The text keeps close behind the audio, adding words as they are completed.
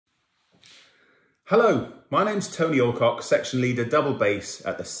Hello, my name's Tony Alcock, Section Leader Double Bass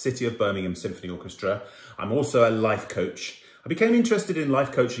at the City of Birmingham Symphony Orchestra. I'm also a life coach. I became interested in life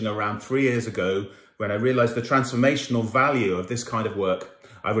coaching around 3 years ago when I realised the transformational value of this kind of work.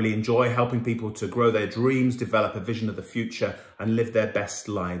 I really enjoy helping people to grow their dreams, develop a vision of the future and live their best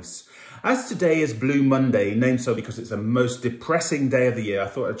lives. As today is Blue Monday, named so because it's the most depressing day of the year, I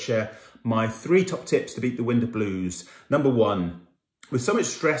thought I'd share my 3 top tips to beat the winter blues. Number 1. With so much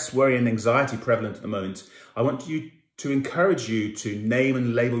stress, worry and anxiety prevalent at the moment, I want to encourage you to name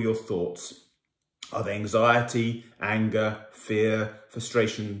and label your thoughts. Are they anxiety, anger, fear,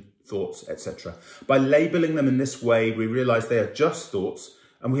 frustration, thoughts, etc.? By labeling them in this way, we realise they are just thoughts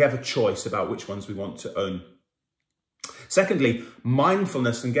and we have a choice about which ones we want to own. Secondly,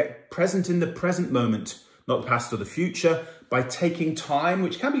 mindfulness and get present in the present moment, not the past or the future, by taking time,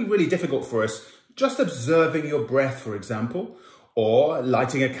 which can be really difficult for us, just observing your breath, for example, or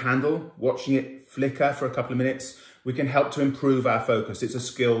lighting a candle, watching it flicker for a couple of minutes. We can help to improve our focus. It's a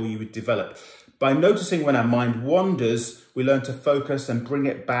skill you would develop. By noticing when our mind wanders, we learn to focus and bring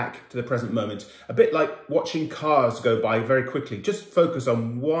it back to the present moment. A bit like watching cars go by very quickly. Just focus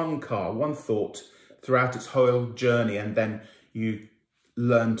on one car, one thought throughout its whole journey, and then you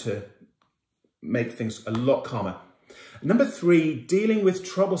learn to make things a lot calmer. Number 3, dealing with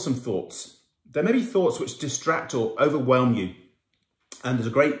troublesome thoughts. There may be thoughts which distract or overwhelm you. And there's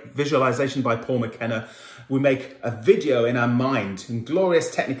a great visualization by Paul McKenna. We make a video in our mind in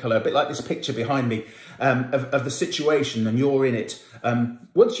glorious Technicolor, a bit like this picture behind me, of the situation, and you're in it.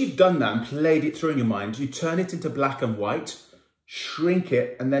 Once you've done that and played it through in your mind, you turn it into black and white, shrink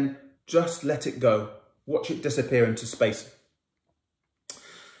it, and then just let it go. Watch it disappear into space.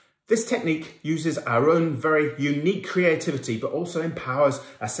 This technique uses our own very unique creativity, but also empowers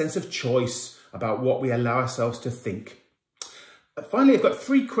a sense of choice about what we allow ourselves to think. Finally, I've got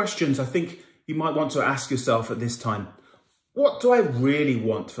 3 questions I think you might want to ask yourself at this time. What do I really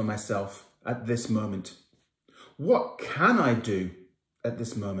want for myself at this moment? What can I do at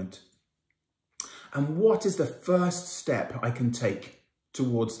this moment? And what is the first step I can take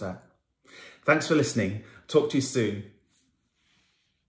towards that? Thanks for listening. Talk to you soon.